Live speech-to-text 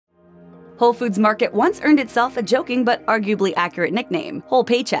Whole Foods Market once earned itself a joking but arguably accurate nickname, Whole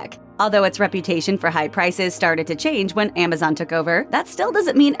Paycheck. Although its reputation for high prices started to change when Amazon took over, that still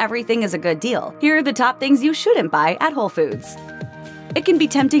doesn't mean everything is a good deal. Here are the top things you shouldn't buy at Whole Foods. It can be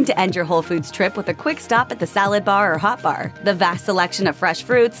tempting to end your Whole Foods trip with a quick stop at the salad bar or hot bar. The vast selection of fresh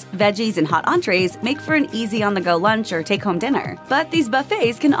fruits, veggies, and hot entrees make for an easy on-the-go lunch or take-home dinner. But these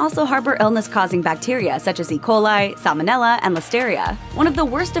buffets can also harbor illness-causing bacteria such as E. coli, salmonella, and listeria. One of the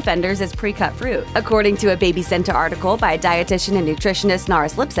worst offenders is pre-cut fruit. According to a Baby Center article by dietitian and nutritionist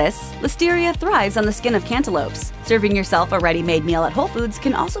Naris Lipsis, listeria thrives on the skin of cantaloupes. Serving yourself a ready-made meal at Whole Foods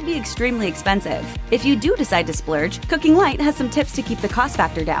can also be extremely expensive. If you do decide to splurge, Cooking Light has some tips to keep the cost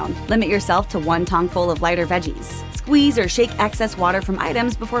factor down. Limit yourself to 1 tongful of lighter veggies. Squeeze or shake excess water from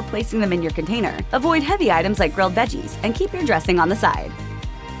items before placing them in your container. Avoid heavy items like grilled veggies, and keep your dressing on the side.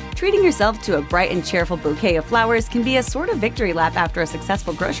 Treating yourself to a bright and cheerful bouquet of flowers can be a sort of victory lap after a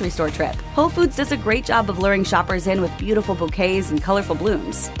successful grocery store trip. Whole Foods does a great job of luring shoppers in with beautiful bouquets and colorful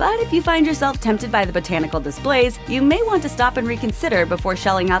blooms. But if you find yourself tempted by the botanical displays, you may want to stop and reconsider before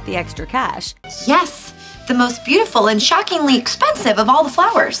shelling out the extra cash. Yes! The most beautiful and shockingly expensive of all the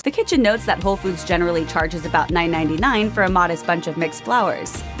flowers. The kitchen notes that Whole Foods generally charges about $9.99 for a modest bunch of mixed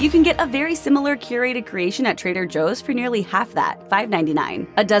flowers. You can get a very similar curated creation at Trader Joe's for nearly half that, $5.99.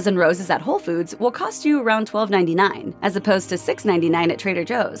 A dozen roses at Whole Foods will cost you around $12.99, as opposed to $6.99 at Trader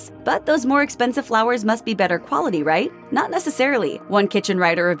Joe's. But those more expensive flowers must be better quality, right? Not necessarily. One kitchen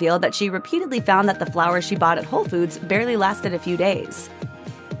writer revealed that she repeatedly found that the flowers she bought at Whole Foods barely lasted a few days.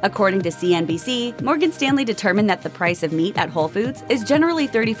 According to CNBC, Morgan Stanley determined that the price of meat at Whole Foods is generally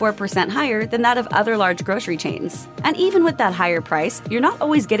 34% higher than that of other large grocery chains. And even with that higher price, you're not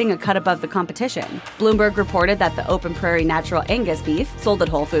always getting a cut above the competition. Bloomberg reported that the Open Prairie Natural Angus beef, sold at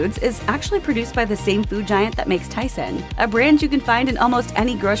Whole Foods, is actually produced by the same food giant that makes Tyson, a brand you can find in almost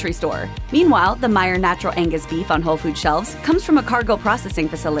any grocery store. Meanwhile, the Meyer Natural Angus beef on Whole Foods shelves comes from a cargo processing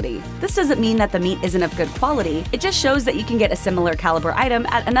facility. This doesn't mean that the meat isn't of good quality, it just shows that you can get a similar caliber item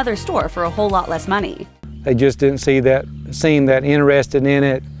at another store for a whole lot less money. They just didn't seem that interested in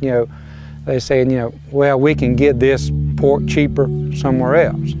it. They saying, well, we can get this pork cheaper somewhere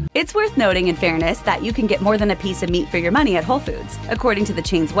else. It's worth noting, in fairness, that you can get more than a piece of meat for your money at Whole Foods. According to the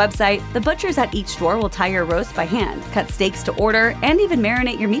chain's website, the butchers at each store will tie your roast by hand, cut steaks to order, and even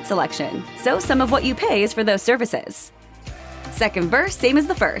marinate your meat selection. So some of what you pay is for those services. Second verse, same as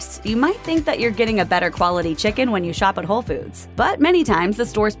the first. You might think that you're getting a better quality chicken when you shop at Whole Foods, but many times the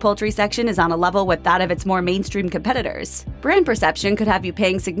store's poultry section is on a level with that of its more mainstream competitors. Brand perception could have you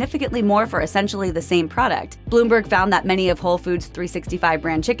paying significantly more for essentially the same product. Bloomberg found that many of Whole Foods' 365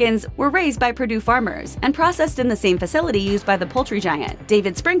 brand chickens were raised by Purdue farmers and processed in the same facility used by the poultry giant.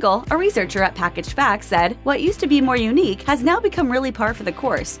 David Sprinkle, a researcher at Packaged Facts, said, "What used to be more unique has now become really par for the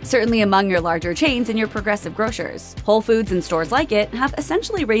course, certainly among your larger chains and your progressive grocers. Whole Foods and stores like it have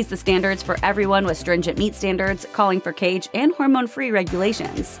essentially raised the standards for everyone with stringent meat standards, calling for cage and hormone-free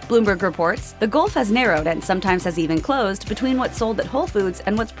regulations." Bloomberg reports, the gulf has narrowed and sometimes has even closed between what's sold at Whole Foods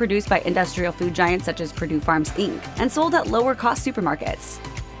and what's produced by industrial food giants such as Purdue Farms Inc. and sold at lower-cost supermarkets.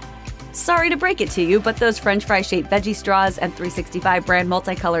 Sorry to break it to you, but those french fry-shaped veggie straws and 365 brand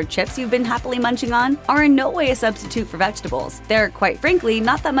multicolored chips you've been happily munching on are in no way a substitute for vegetables. They're, quite frankly,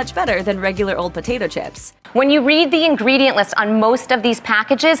 not that much better than regular old potato chips. When you read the ingredient list on most of these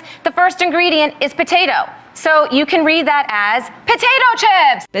packages, the first ingredient is potato. So you can read that as potato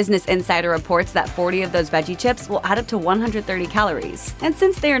chips! Business Insider reports that 40 of those veggie chips will add up to 130 calories. And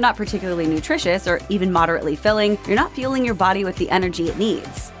since they are not particularly nutritious or even moderately filling, you're not fueling your body with the energy it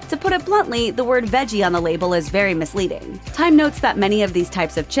needs. To put it bluntly, the word veggie on the label is very misleading. Time notes that many of these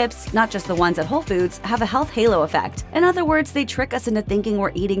types of chips, not just the ones at Whole Foods, have a health halo effect. In other words, they trick us into thinking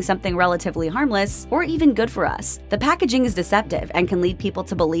we're eating something relatively harmless or even good for us. The packaging is deceptive and can lead people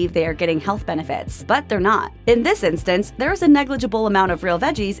to believe they are getting health benefits, but they're not. In this instance, there is a negligible amount of real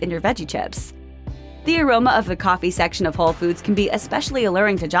veggies in your veggie chips. The aroma of the coffee section of Whole Foods can be especially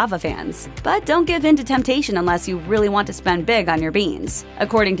alluring to Java fans. But don't give in to temptation unless you really want to spend big on your beans.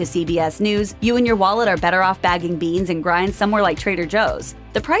 According to CBS News, you and your wallet are better off bagging beans and grinds somewhere like Trader Joe's.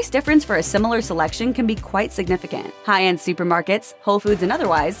 The price difference for a similar selection can be quite significant. High-end supermarkets, Whole Foods and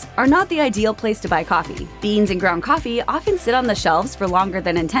otherwise, are not the ideal place to buy coffee. Beans and ground coffee often sit on the shelves for longer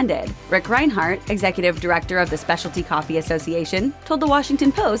than intended. Rick Reinhart, executive director of the Specialty Coffee Association, told the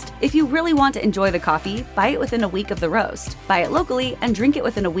Washington Post, "If you really want to enjoy the coffee, buy it within a week of the roast. Buy it locally and drink it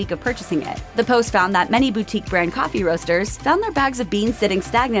within a week of purchasing it." The Post found that many boutique brand coffee roasters found their bags of beans sitting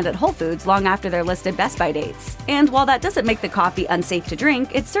stagnant at Whole Foods long after their listed best by dates. And while that doesn't make the coffee unsafe to drink,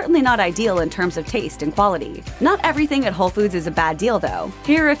 think it's certainly not ideal in terms of taste and quality. Not everything at Whole Foods is a bad deal, though.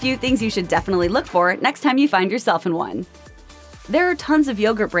 Here are a few things you should definitely look for next time you find yourself in one. There are tons of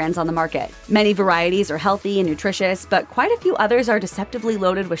yogurt brands on the market. Many varieties are healthy and nutritious, but quite a few others are deceptively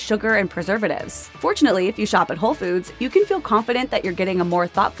loaded with sugar and preservatives. Fortunately, if you shop at Whole Foods, you can feel confident that you're getting a more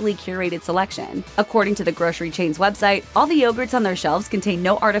thoughtfully curated selection. According to the grocery chain's website, all the yogurts on their shelves contain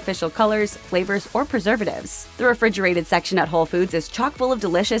no artificial colors, flavors, or preservatives. The refrigerated section at Whole Foods is chock full of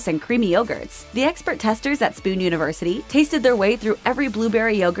delicious and creamy yogurts. The expert testers at Spoon University tasted their way through every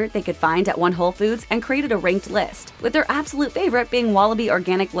blueberry yogurt they could find at one Whole Foods and created a ranked list, with their absolute favorite being Wallaby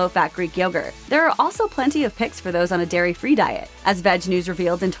Organic Low-Fat Greek Yogurt. There are also plenty of picks for those on a dairy-free diet. As Veg News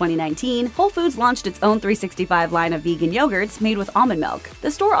revealed in 2019, Whole Foods launched its own 365 line of vegan yogurts made with almond milk. The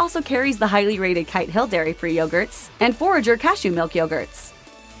store also carries the highly rated Kite Hill dairy-free yogurts and Forager cashew milk yogurts.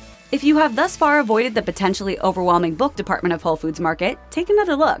 If you have thus far avoided the potentially overwhelming book department of Whole Foods Market, take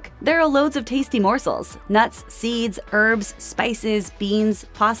another look. There are loads of tasty morsels, nuts, seeds, herbs, spices, beans,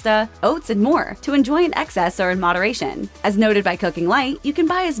 pasta, oats, and more to enjoy in excess or in moderation. As noted by Cooking Light, you can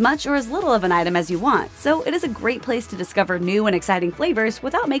buy as much or as little of an item as you want, so it is a great place to discover new and exciting flavors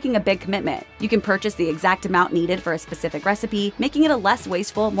without making a big commitment. You can purchase the exact amount needed for a specific recipe, making it a less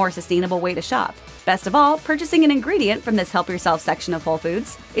wasteful, more sustainable way to shop. Best of all, purchasing an ingredient from this Help Yourself section of Whole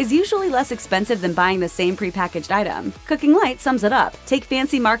Foods is usually less expensive than buying the same prepackaged item. Cooking Light sums it up. Take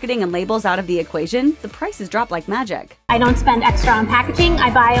fancy marketing and labels out of the equation, the prices drop like magic. I don't spend extra on packaging.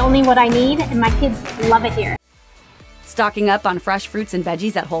 I buy only what I need, and my kids love it here. Stocking up on fresh fruits and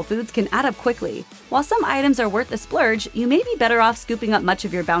veggies at Whole Foods can add up quickly. While some items are worth the splurge, you may be better off scooping up much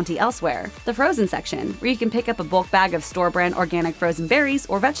of your bounty elsewhere. The frozen section, where you can pick up a bulk bag of store-brand organic frozen berries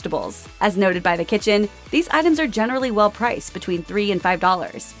or vegetables. As noted by The Kitchen, these items are generally well priced, between $3 and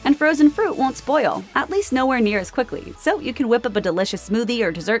 $5. And frozen fruit won't spoil, at least nowhere near as quickly, so you can whip up a delicious smoothie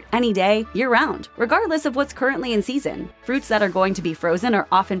or dessert any day, year-round, regardless of what's currently in season. Fruits that are going to be frozen are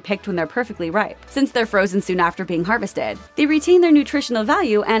often picked when they're perfectly ripe, since they're frozen soon after being harvested. They retain their nutritional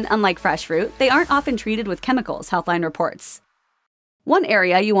value and, unlike fresh fruit, they aren't often treated with chemicals, Healthline reports. One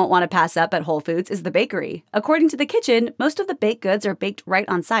area you won't want to pass up at Whole Foods is the bakery. According to The Kitchen, most of the baked goods are baked right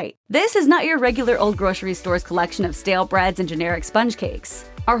on site. This is not your regular old grocery store's collection of stale breads and generic sponge cakes.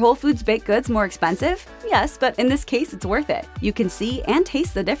 Are Whole Foods baked goods more expensive? Yes, but in this case, it's worth it. You can see and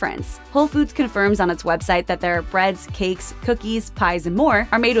taste the difference. Whole Foods confirms on its website that their breads, cakes, cookies, pies, and more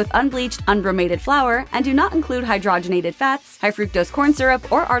are made with unbleached, unbromated flour and do not include hydrogenated fats, high fructose corn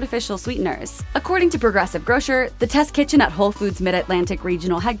syrup, or artificial sweeteners. According to Progressive Grocer, the test kitchen at Whole Foods Mid-Atlantic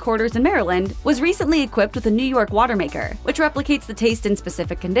Regional Headquarters in Maryland was recently equipped with a New York water maker, which replicates the taste and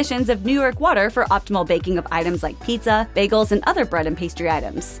specific conditions of New York water for optimal baking of items like pizza, bagels, and other bread and pastry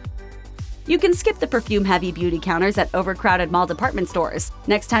items. You can skip the perfume-heavy beauty counters at overcrowded mall department stores.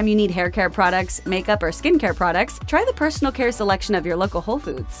 Next time you need hair care products, makeup, or skincare products, try the personal care selection of your local Whole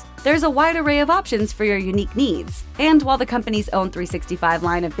Foods. There's a wide array of options for your unique needs. And while the company's own 365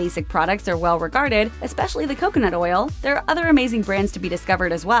 line of basic products are well regarded, especially the coconut oil, there are other amazing brands to be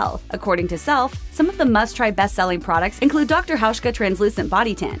discovered as well. According to Self, some of the must-try best-selling products include Dr. Hauschka Translucent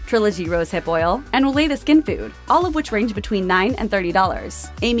Body Tint, Trilogy Rose Hip Oil, and Weleda Skin Food, all of which range between $9 and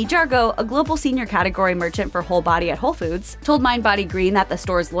 $30. Amy Jargo, a global senior category merchant for Whole Body at Whole Foods, told Mind Body Green that the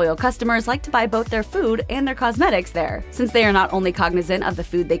store's loyal customers like to buy both their food and their cosmetics there, since they are not only cognizant of the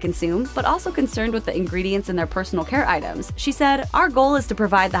food they consume, but also concerned with the ingredients in their personal care items. She said, "Our goal is to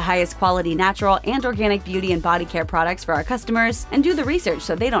provide the highest quality natural and organic beauty and body care products for our customers and do the research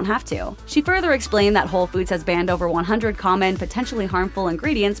so they don't have to." She further explained that Whole Foods has banned over 100 common, potentially harmful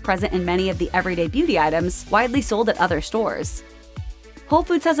ingredients present in many of the everyday beauty items widely sold at other stores. Whole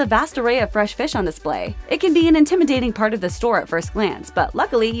Foods has a vast array of fresh fish on display. It can be an intimidating part of the store at first glance, but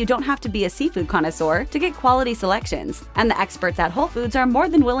luckily you don't have to be a seafood connoisseur to get quality selections, and the experts at Whole Foods are more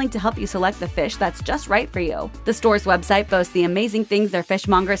than willing to help you select the fish that's just right for you. The store's website boasts the amazing things their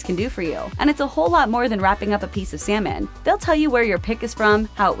fishmongers can do for you, and it's a whole lot more than wrapping up a piece of salmon. They'll tell you where your pick is from,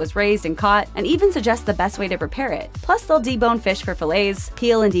 how it was raised and caught, and even suggest the best way to prepare it. Plus, they'll debone fish for fillets,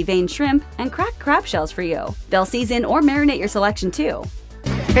 peel and devein shrimp, and crack crab shells for you. They'll season or marinate your selection too.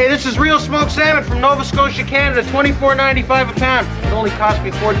 Hey, this is real smoked salmon from Nova Scotia, Canada, $24.95 a pound. It only cost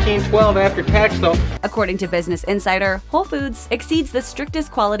me $14.12 after tax, though. According to Business Insider, Whole Foods exceeds the strictest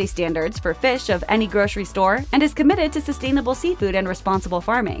quality standards for fish of any grocery store and is committed to sustainable seafood and responsible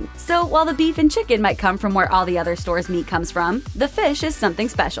farming. So while the beef and chicken might come from where all the other stores' meat comes from, the fish is something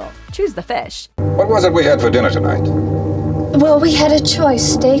special. Choose the fish. What was it we had for dinner tonight? Well, we had a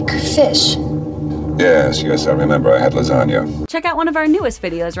choice, steak, fish. Yes, I remember. I had lasagna. Check out one of our newest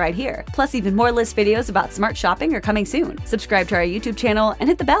videos right here. Plus, even more list videos about smart shopping are coming soon. Subscribe to our YouTube channel and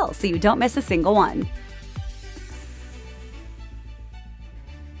hit the bell so you don't miss a single one.